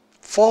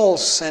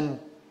false and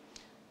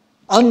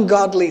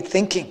ungodly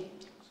thinking.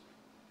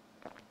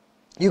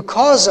 You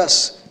cause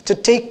us to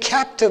take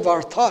captive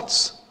our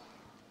thoughts.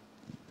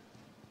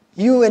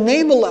 You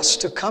enable us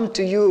to come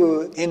to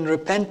you in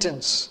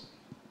repentance,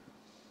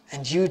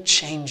 and you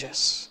change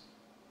us.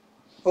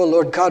 Oh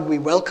Lord God, we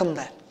welcome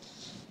that.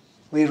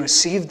 We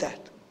receive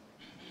that.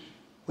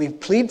 We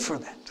plead for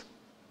that.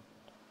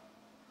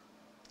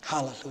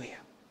 Hallelujah.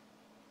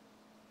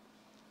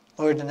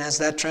 Lord, and as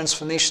that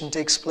transformation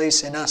takes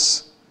place in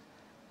us,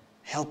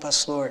 help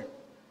us, Lord,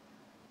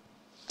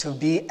 to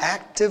be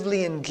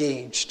actively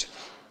engaged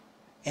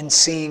in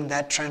seeing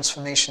that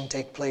transformation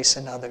take place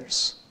in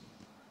others,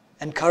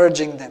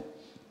 encouraging them,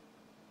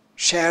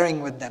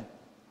 sharing with them,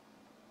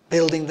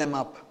 building them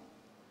up,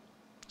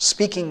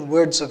 speaking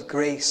words of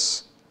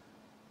grace,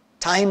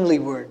 timely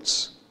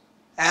words,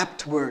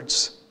 apt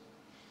words,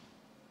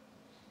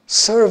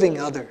 serving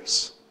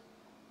others,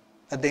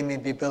 that they may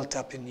be built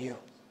up in you.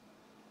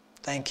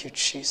 Thank you,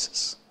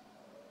 Jesus.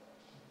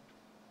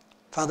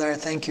 Father, I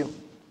thank you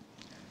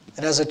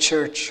that as a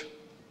church,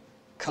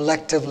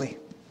 collectively,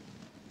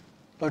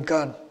 Lord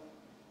God,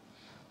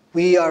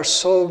 we are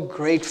so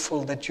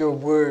grateful that your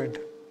word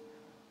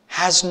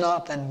has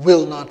not and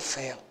will not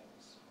fail.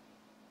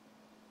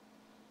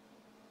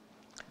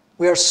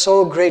 We are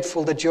so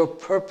grateful that your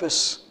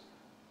purpose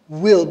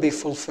will be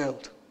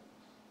fulfilled.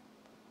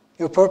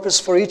 Your purpose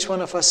for each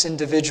one of us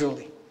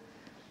individually.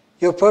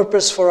 Your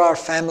purpose for our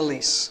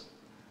families,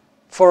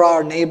 for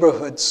our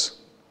neighborhoods.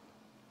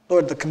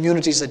 Lord, the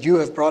communities that you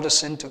have brought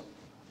us into,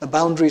 the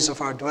boundaries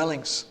of our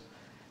dwellings.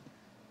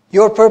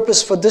 Your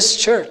purpose for this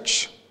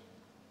church.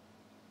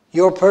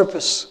 Your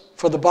purpose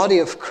for the body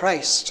of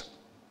Christ.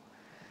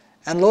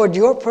 And Lord,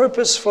 your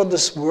purpose for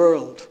this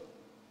world.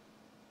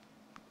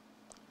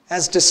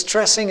 As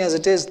distressing as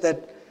it is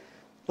that,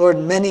 Lord,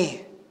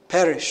 many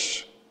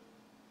perish,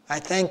 I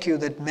thank you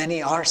that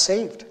many are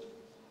saved.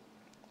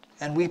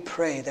 And we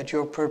pray that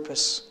your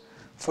purpose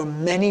for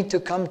many to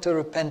come to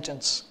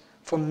repentance,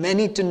 for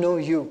many to know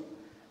you,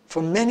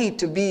 for many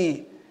to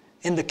be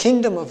in the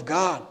kingdom of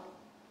God.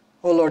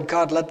 Oh Lord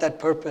God, let that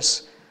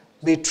purpose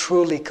be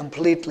truly,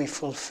 completely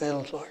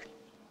fulfilled, Lord.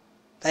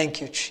 Thank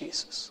you,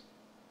 Jesus.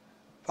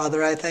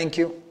 Father, I thank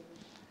you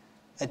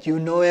that you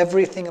know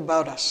everything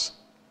about us.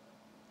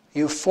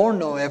 You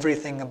foreknow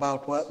everything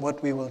about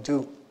what we will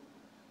do.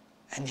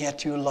 And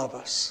yet you love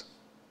us.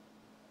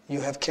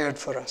 You have cared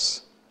for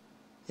us.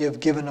 You have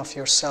given of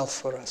yourself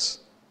for us.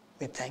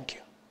 We thank you.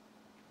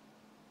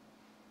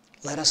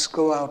 Let us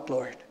go out,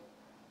 Lord,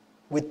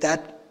 with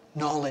that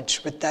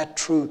knowledge, with that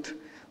truth,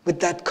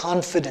 with that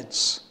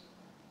confidence.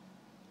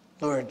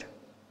 Lord,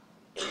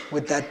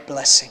 with that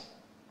blessing.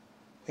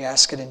 We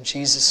ask it in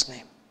Jesus'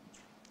 name.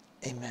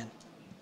 Amen.